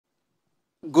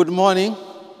Good morning.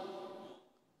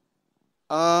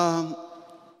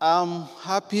 I'm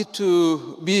happy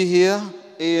to be here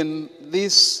in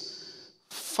this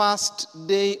first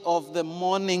day of the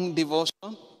morning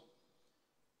devotion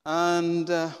and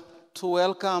to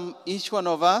welcome each one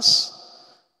of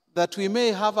us that we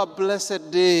may have a blessed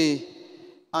day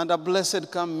and a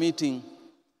blessed camp meeting.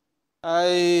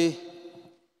 I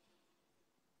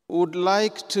would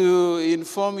like to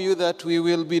inform you that we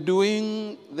will be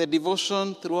doing the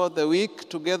devotion throughout the week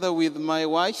together with my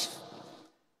wife,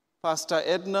 Pastor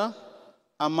Edna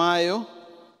Amayo.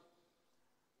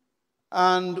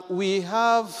 And we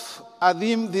have a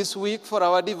theme this week for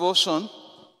our devotion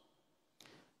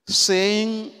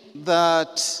saying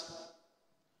that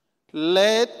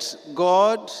let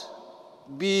God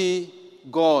be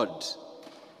God.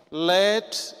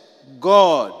 Let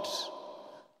God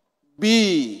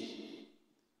be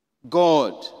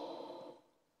God.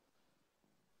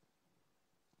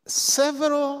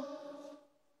 Several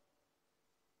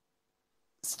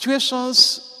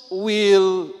situations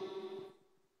will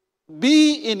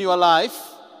be in your life.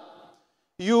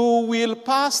 You will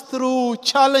pass through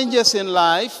challenges in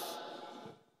life.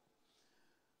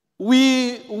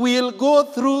 We will go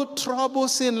through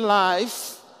troubles in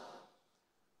life.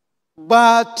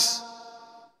 But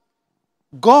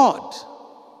God,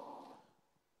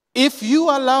 if you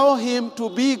allow Him to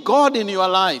be God in your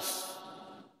life,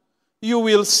 you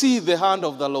will see the hand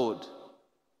of the Lord.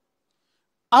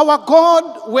 Our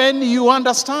God, when you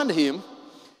understand Him,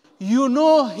 you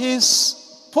know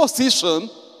His position,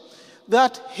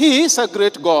 that He is a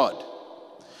great God.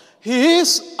 He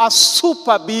is a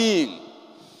super being.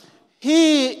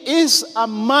 He is a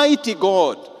mighty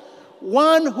God,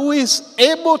 one who is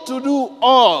able to do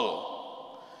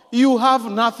all. You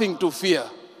have nothing to fear.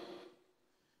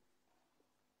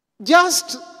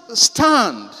 Just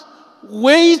stand,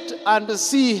 wait, and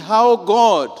see how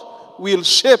God will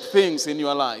shape things in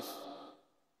your life.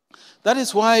 That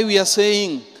is why we are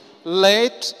saying,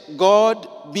 let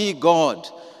God be God.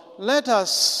 Let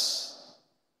us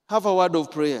have a word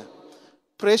of prayer.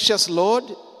 Precious Lord,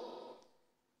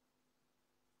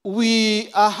 we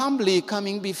are humbly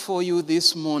coming before you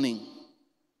this morning.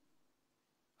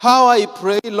 How I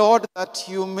pray, Lord, that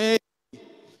you may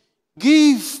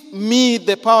give me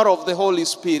the power of the Holy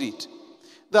Spirit,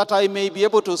 that I may be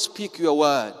able to speak your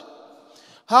word.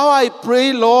 How I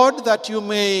pray, Lord, that you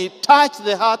may touch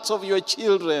the hearts of your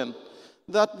children,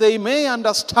 that they may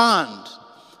understand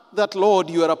that, Lord,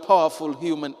 you are a powerful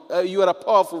you are a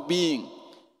powerful being.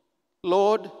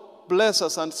 Lord, bless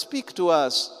us and speak to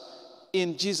us.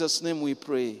 In Jesus' name we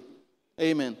pray.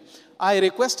 Amen. I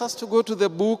request us to go to the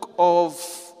book of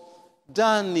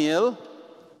Daniel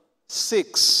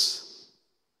 6.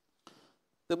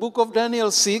 The book of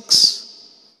Daniel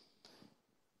 6,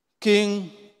 King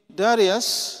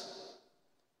Darius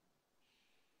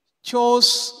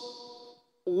chose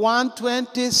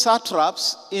 120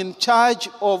 satraps in charge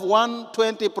of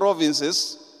 120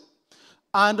 provinces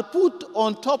and put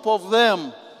on top of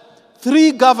them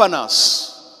 3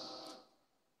 governors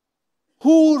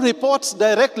who reports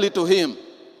directly to him.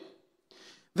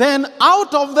 Then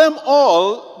out of them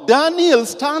all, Daniel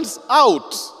stands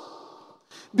out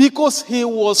because he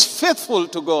was faithful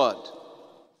to God.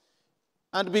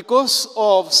 And because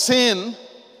of sin,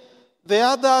 the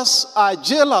others are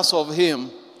jealous of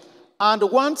him and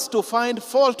wants to find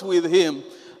fault with him.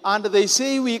 And they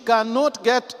say we cannot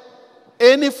get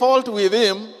any fault with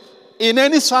him in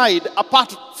any side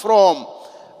apart from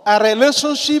a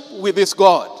relationship with his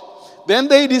God. Then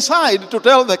they decide to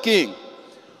tell the king,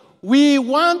 we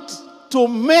want to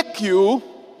make you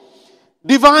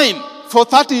divine for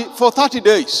 30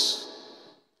 days.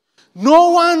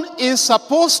 No one is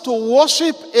supposed to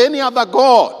worship any other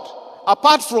god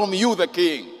apart from you, the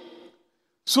king.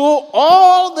 So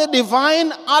all the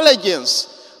divine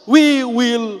allegiance we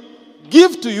will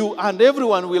give to you, and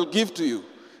everyone will give to you.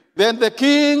 Then the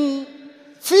king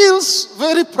feels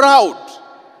very proud,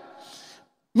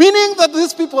 meaning that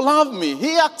these people love me.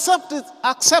 He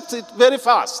accepts it very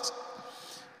fast.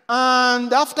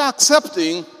 And after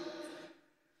accepting,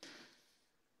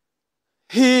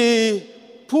 he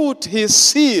put his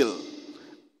seal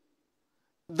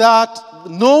that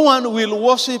no one will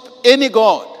worship any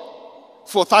god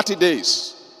for 30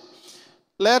 days.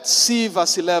 Let's see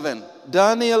verse 11.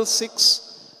 Daniel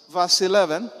 6, verse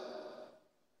 11.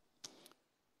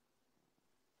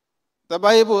 The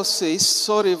Bible says,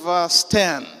 verse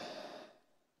 10.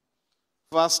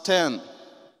 Verse 10.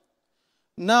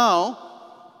 Now,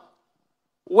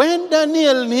 when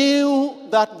Daniel knew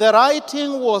that the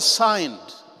writing was signed,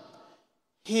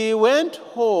 he went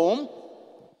home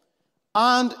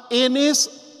And in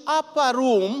his upper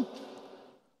room,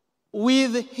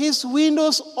 with his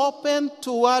windows open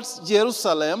towards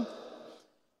Jerusalem,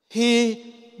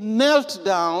 he knelt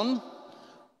down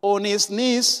on his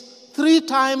knees 3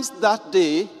 times that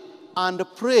day and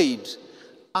prayed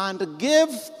and gave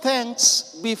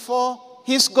thanks before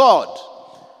his God,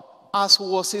 as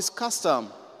was his custom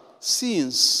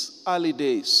since early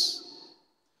days.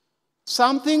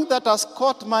 Something that has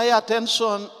caught my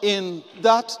attention in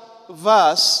that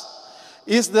verse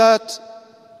is that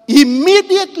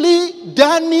immediately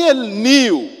Daniel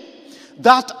knew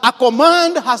that a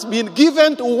command has been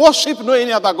given to worship no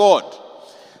any other God.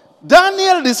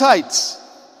 Daniel decides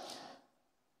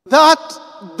that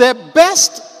the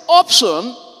best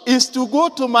option is to go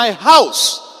to my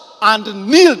house and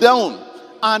kneel down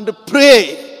and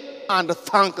pray and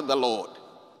thank the Lord.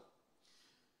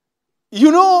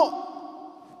 You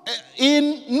know,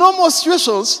 in normal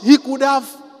situations, he could have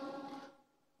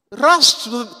rushed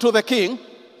to the king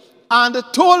and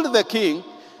told the king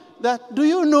that, do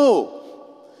you know,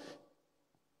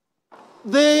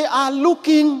 they are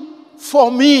looking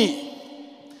for me.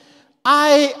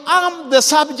 I am the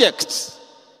subject.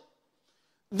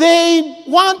 They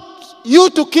want you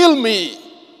to kill me,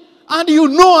 and you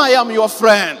know I am your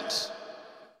friend.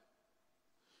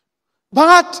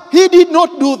 But he did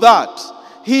not do that.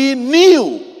 He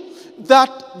knew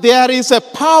that there is a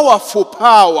powerful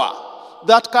power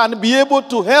that can be able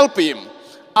to help him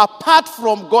apart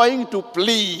from going to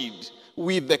plead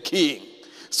with the king.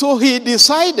 So he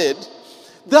decided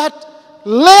that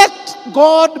let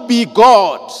God be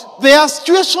God. There are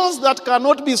situations that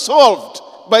cannot be solved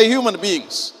by human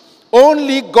beings.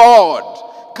 Only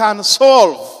God can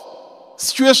solve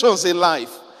situations in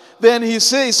life. Then he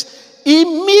says,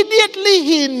 immediately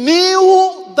he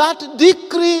knew that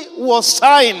decree was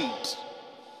signed.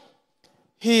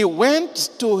 He went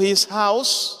to his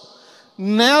house,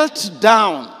 knelt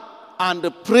down,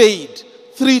 and prayed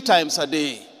 3 times a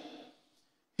day.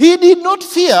 He did not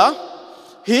fear.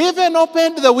 He even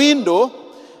opened the window,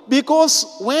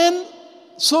 because when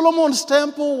Solomon's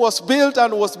temple was built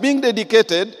and was being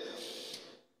dedicated,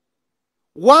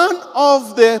 one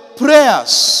of the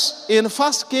prayers in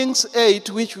 1 Kings 8,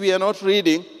 which we are not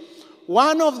reading,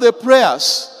 one of the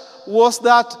prayers was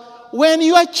that when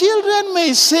your children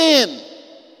may sin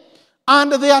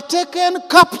and they are taken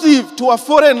captive to a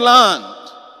foreign land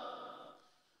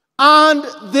and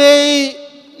they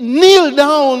kneel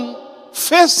down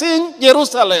facing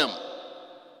Jerusalem,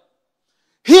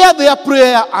 hear their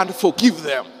prayer and forgive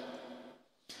them.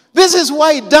 This is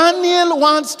why Daniel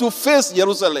wants to face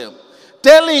Jerusalem,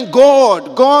 telling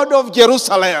God, God of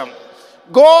Jerusalem,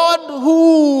 God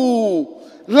who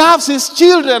loves his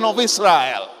children of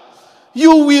Israel,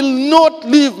 you will not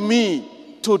leave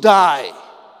me to die.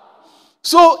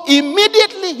 So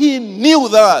immediately he knew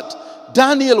that,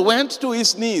 Daniel went to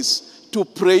his knees to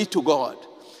pray to God.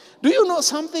 Do you know,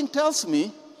 something tells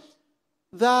me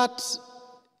that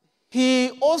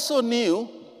he also knew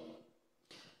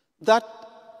that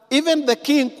even the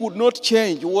king could not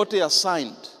change what he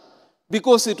assigned,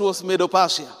 because it was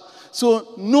Medo-Persia.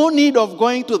 So no need of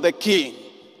going to the king.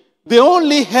 The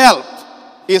only help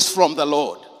is from the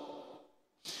Lord.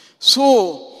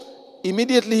 So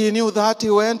immediately he knew that, he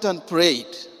went and prayed.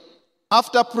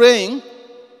 After praying,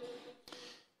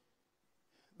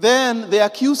 then the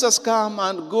accusers come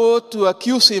and go to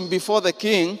accuse him before the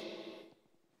king.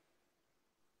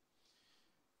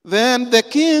 Then the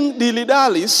king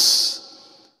dilly-dallies,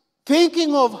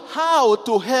 thinking of how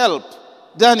to help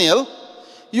Daniel.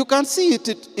 You can see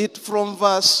it from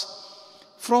verse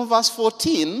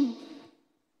 14,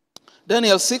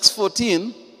 Daniel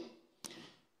 6:14.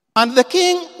 And the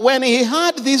king, when he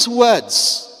heard these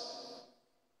words,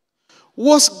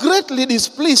 was greatly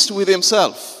displeased with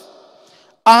himself.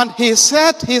 And he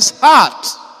set his heart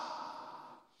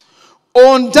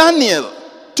on Daniel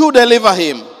to deliver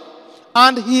him.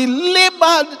 And he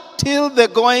labored till the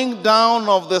going down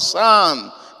of the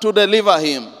sun to deliver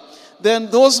him. Then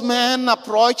those men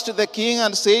approached the king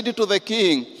and said to the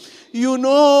king, you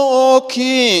know, O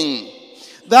king,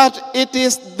 that it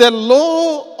is the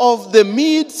law of the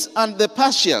Medes and the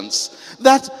Persians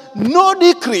that no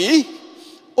decree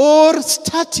or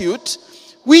statute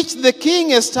which the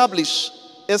king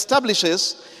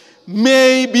establishes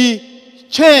may be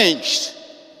changed.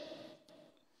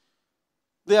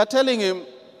 They are telling him,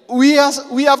 we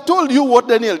have told you what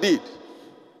Daniel did,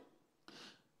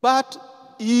 but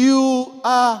you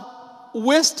are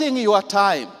wasting your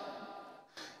time.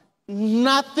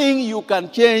 Nothing you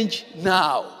can change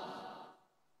now.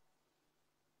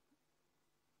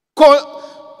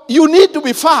 You need to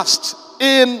be fast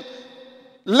in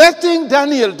letting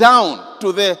Daniel down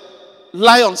to the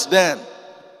lion's den.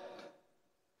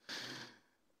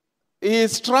 He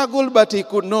struggled, but he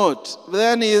could not.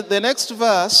 Then the next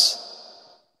verse,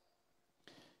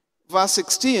 verse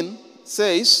 16,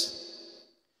 says,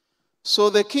 so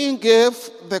the king gave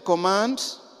the command,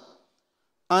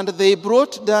 and they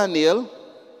brought Daniel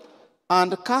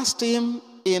and cast him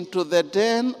into the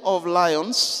den of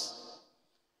lions.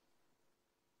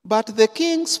 But the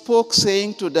king spoke,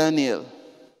 saying to Daniel,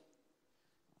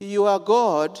 your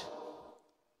God,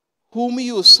 whom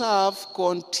you serve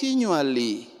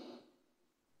continually,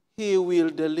 he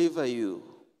will deliver you.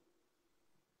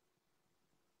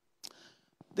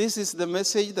 This is the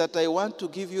message that I want to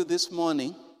give you this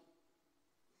morning.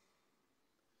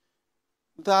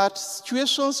 That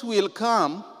situations will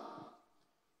come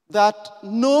that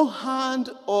no hand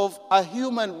of a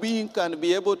human being can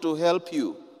be able to help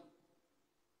you.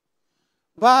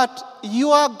 But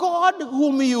your God,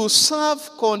 whom you serve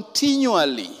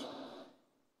continually,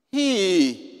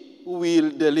 he will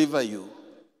deliver you.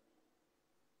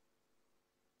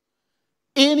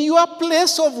 In your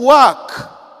place of work,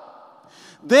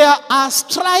 there are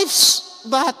strifes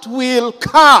that will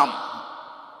come.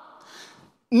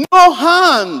 No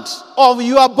hand of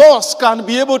your boss can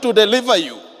be able to deliver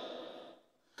you,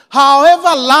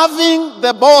 however loving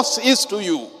the boss is to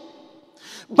you.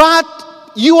 But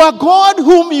your God,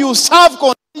 whom you serve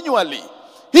continually,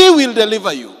 he will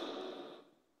deliver you.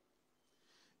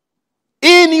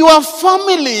 In your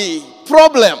family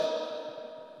problem,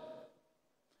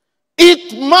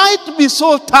 it might be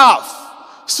so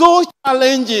tough, so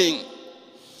challenging.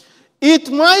 It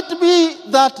might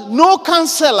be that no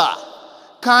counselor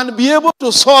can be able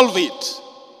to solve it.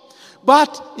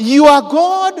 But your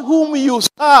God, whom you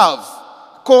serve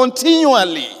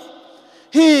continually,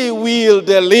 he will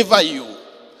deliver you.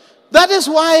 That is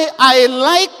why I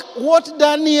like what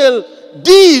Daniel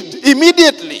did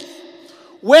immediately.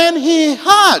 When he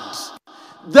heard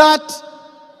that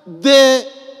the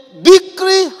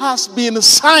decree has been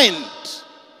signed,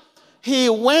 he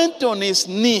went on his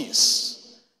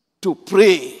knees to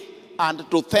pray and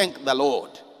to thank the Lord.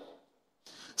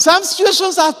 Some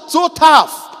situations are so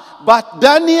tough, but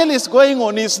Daniel is going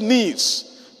on his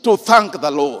knees to thank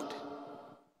the Lord.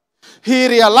 He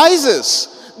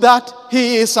realizes that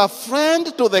he is a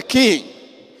friend to the king,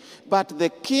 but the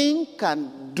king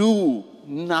can do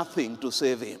nothing to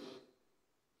save him.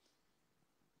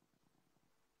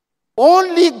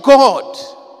 Only God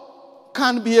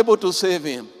can be able to save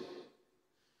him.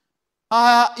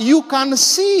 You can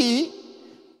see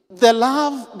the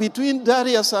love between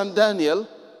Darius and Daniel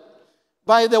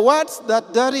by the words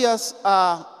that Darius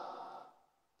are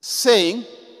saying,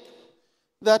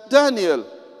 that Daniel,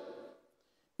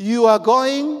 you are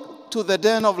going to the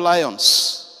den of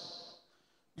lions,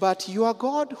 but your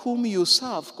God whom you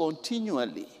serve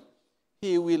continually,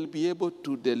 he will be able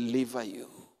to deliver you.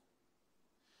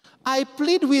 I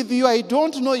plead with you, I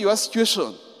don't know your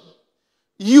situation.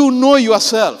 You know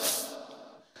yourself.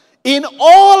 In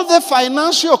all the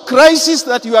financial crisis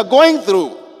that you are going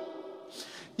through,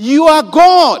 your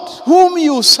God, whom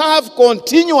you serve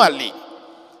continually,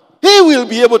 he will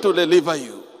be able to deliver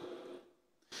you.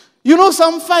 You know,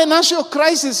 some financial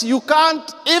crises, you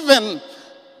can't even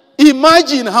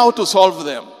imagine how to solve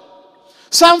them.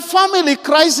 Some family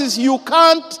crises, you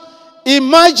can't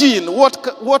imagine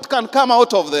what can come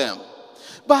out of them.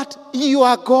 But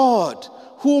your God,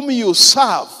 whom you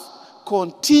serve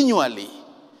continually,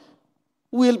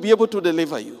 will be able to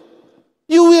deliver you.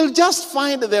 You will just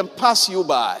find them pass you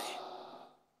by.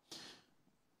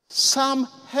 Some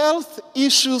health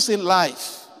issues in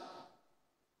life,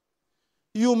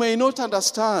 you may not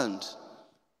understand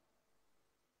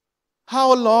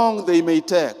how long they may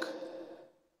take.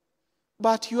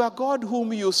 But your God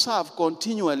whom you serve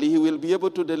continually, he will be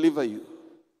able to deliver you.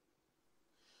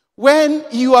 When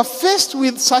you are faced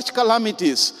with such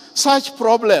calamities, such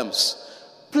problems,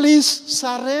 please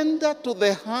surrender to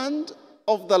the hand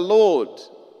of the Lord.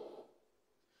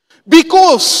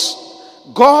 Because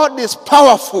God is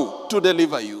powerful to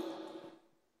deliver you.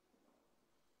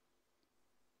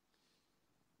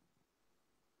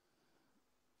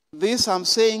 This I'm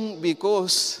saying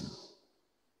because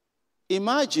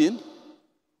imagine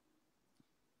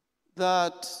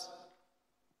that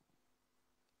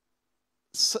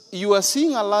you are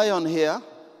seeing a lion here,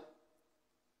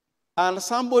 and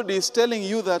somebody is telling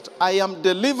you that I am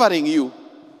delivering you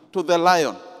to the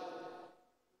lion.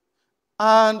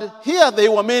 And here they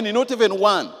were many, not even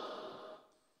one.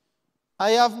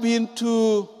 I have been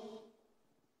to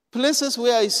places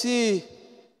where I see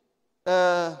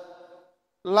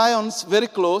lions very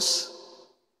close,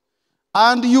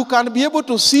 And you can be able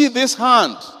to see this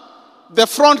hand, the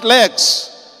front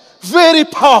legs, very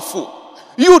powerful.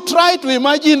 You try to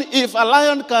imagine if a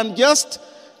lion can just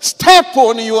step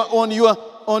on your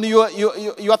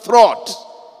throat.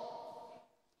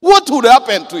 What would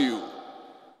happen to you?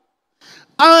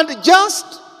 And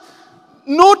just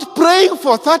not praying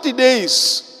for 30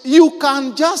 days. You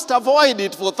can just avoid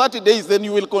it for 30 days, then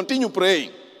you will continue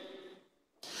praying.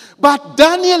 But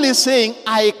Daniel is saying,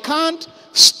 I can't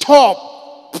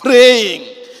stop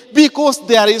praying because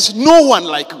there is no one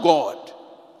like God.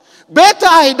 Better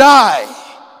I die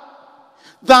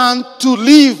than to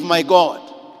leave my God.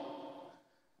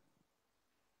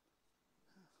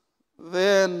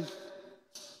 Then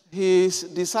he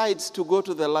decides to go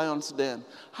to the lion's den.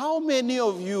 How many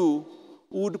of you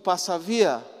would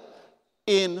persevere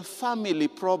in family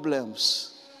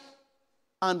problems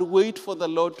and wait for the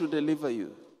Lord to deliver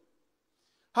you?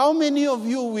 How many of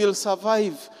you will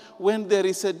survive when there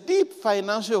is a deep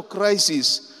financial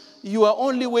crisis? You are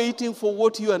only waiting for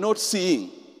what you are not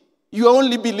seeing. You are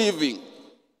only believing.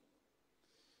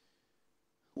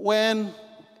 When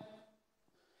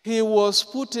he was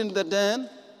put in the den,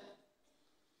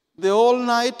 the whole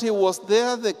night he was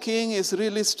there, the king is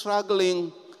really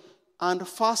struggling and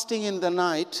fasting in the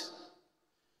night.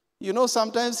 You know,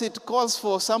 sometimes it calls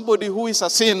for somebody who is a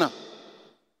sinner,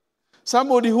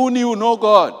 somebody who knew no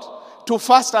God, to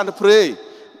fast and pray.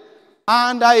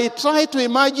 And I try to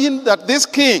imagine that this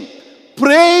king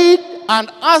prayed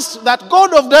and asked that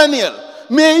God of Daniel,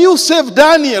 may you save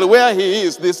Daniel where he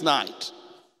is this night.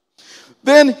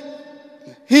 Then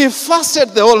he fasted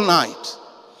the whole night.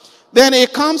 Then he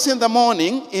comes in the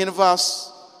morning in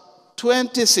verse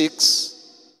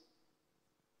 26.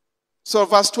 So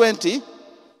verse 20.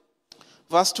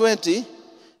 Verse 20.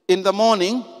 In the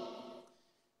morning,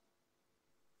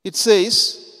 it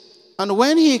says, and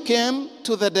when he came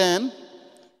to the den,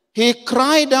 he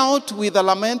cried out with a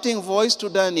lamenting voice to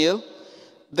Daniel.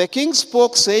 The king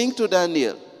spoke, saying to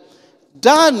Daniel,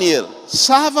 Daniel,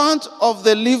 servant of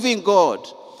the living God,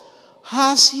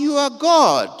 has your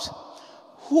God,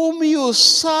 whom you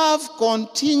serve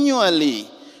continually,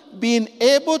 been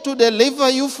able to deliver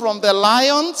you from the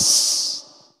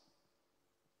lions?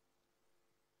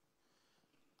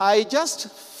 I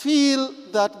just feel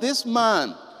that this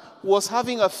man was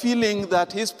having a feeling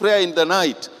that his prayer in the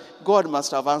night, God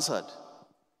must have answered.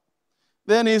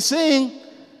 Then he's saying,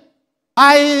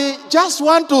 I just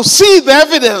want to see the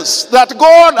evidence that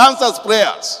God answers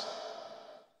prayers.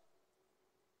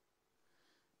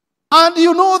 And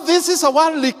you know, this is a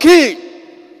worldly king,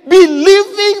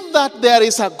 believing that there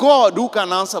is a God who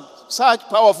can answer such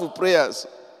powerful prayers.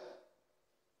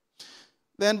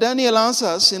 Then Daniel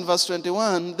answers in verse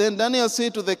 21, then Daniel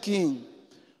said to the king,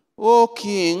 O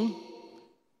king,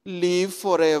 live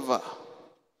forever.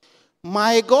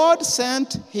 My God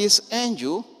sent his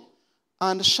angel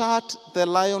and shut the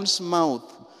lion's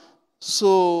mouth,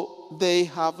 so they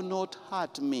have not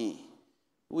hurt me.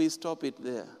 We stop it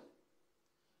there.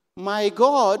 My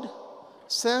God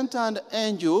sent an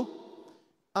angel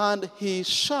and he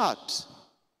shut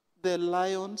the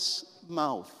lion's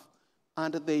mouth,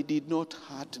 and they did not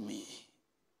hurt me.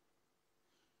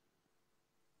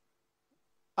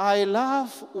 I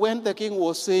love when the king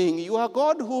was saying, your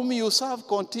God whom you serve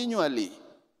continually,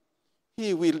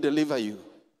 he will deliver you.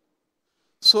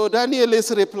 So Daniel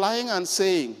is replying and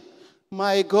saying,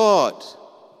 my God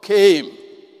came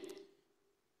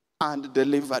and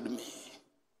delivered me.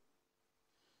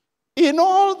 In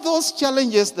all those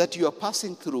challenges that you are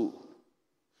passing through,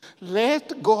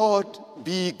 let God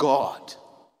be God.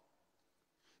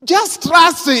 Just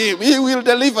trust him, he will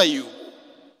deliver you.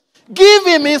 Give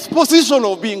him his position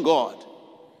of being God.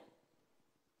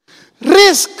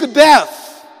 Risk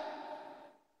death,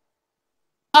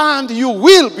 and you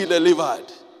will be delivered.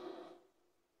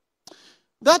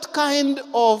 That kind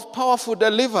of powerful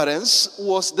deliverance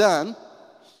was done,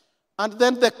 and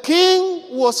then the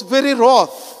king was very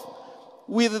wroth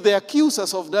with the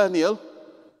accusers of Daniel,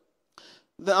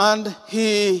 and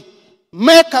he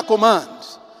made a command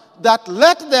that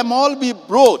let them all be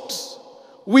brought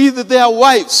with their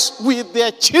wives, with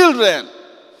their children.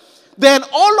 Then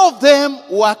all of them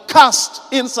were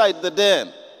cast inside the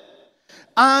den.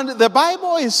 And the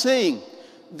Bible is saying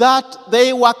that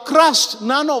they were crushed,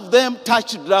 none of them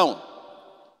touched down.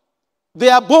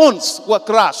 Their bones were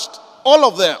crushed, all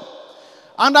of them.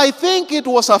 And I think it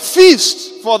was a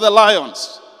feast for the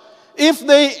lions. If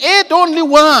they ate only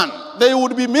one, they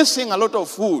would be missing a lot of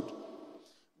food.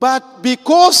 But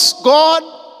because God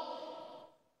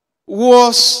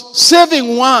was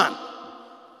saving one,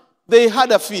 they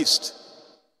had a feast.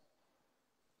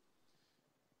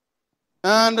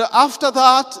 And after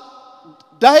that,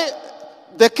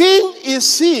 the king is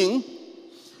seeing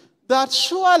that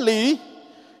surely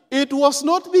it was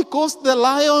not because the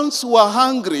lions were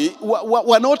hungry,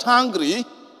 were not hungry,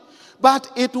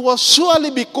 but it was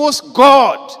surely because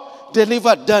God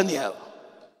delivered Daniel.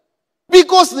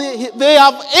 Because they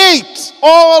have ate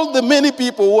all the many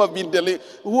people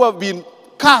who have been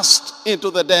cast into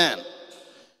the den.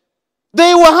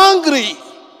 They were hungry,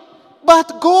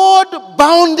 but God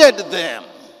bounded them.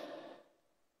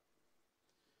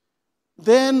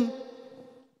 Then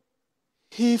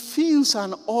he feels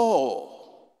an awe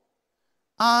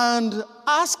and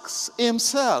asks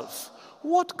himself,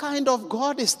 what kind of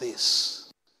God is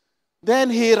this? Then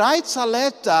he writes a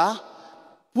letter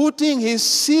putting his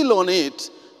seal on it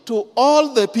to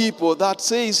all the people that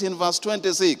says in verse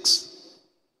 26,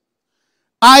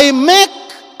 I make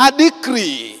a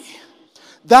decree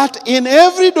that in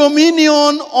every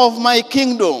dominion of my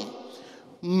kingdom,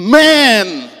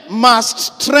 men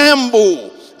must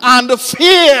tremble and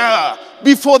fear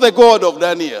before the God of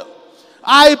Daniel.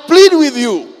 I plead with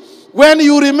you, when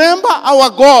you remember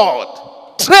our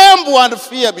God, tremble and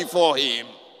fear before him.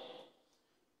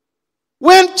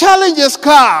 When challenges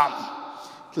come,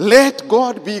 let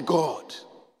God be God.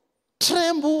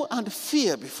 Tremble and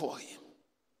fear before him.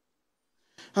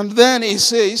 And then he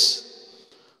says,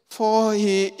 for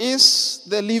he is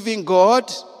the living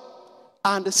God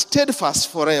and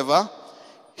steadfast forever.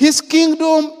 His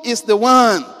kingdom is the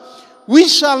one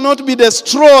which shall not be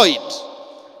destroyed,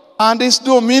 and his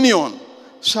dominion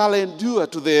shall endure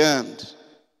to the end.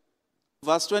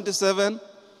 Verse 27,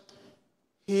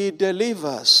 he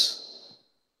delivers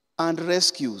and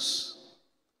rescues,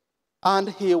 and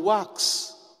he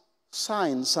works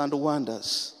signs and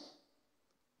wonders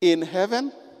in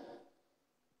heaven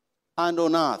and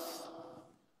on earth.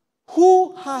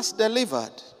 Who has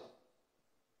delivered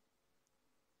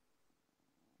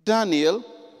Daniel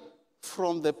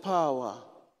from the power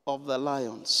of the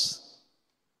lions?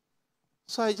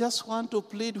 So I just want to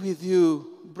plead with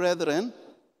you, brethren,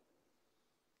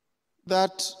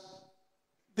 that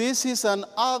this is an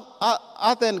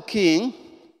earthen king,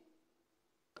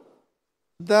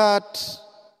 that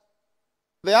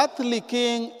the earthly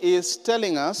king is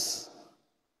telling us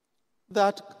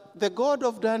that the God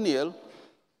of Daniel,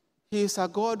 he is a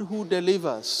God who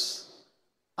delivers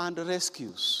and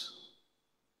rescues.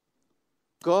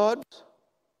 God,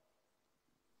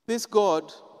 this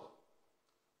God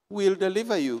will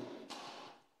deliver you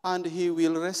and he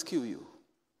will rescue you.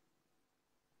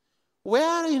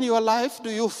 Where in your life do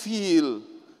you feel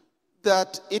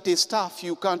that it is tough,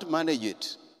 you can't manage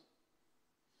it?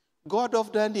 God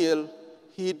of Daniel,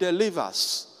 he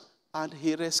delivers and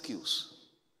he rescues.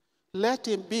 Let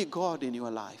him be God in your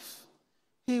life.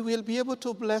 He will be able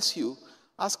to bless you.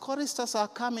 As choristers are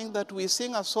coming, that we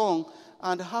sing a song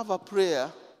and have a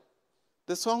prayer.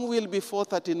 The song will be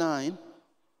 439.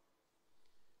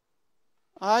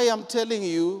 I am telling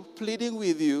you, pleading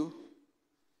with you,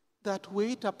 that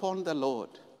wait upon the Lord.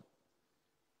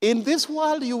 In this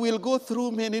world you will go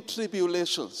through many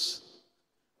tribulations,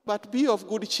 but be of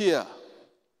good cheer.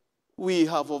 We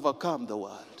have overcome the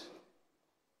world.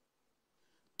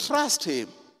 Trust him.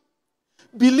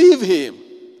 Believe him.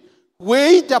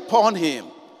 Wait upon him,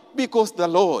 because the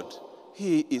Lord,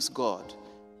 he is God.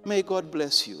 May God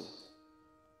bless you.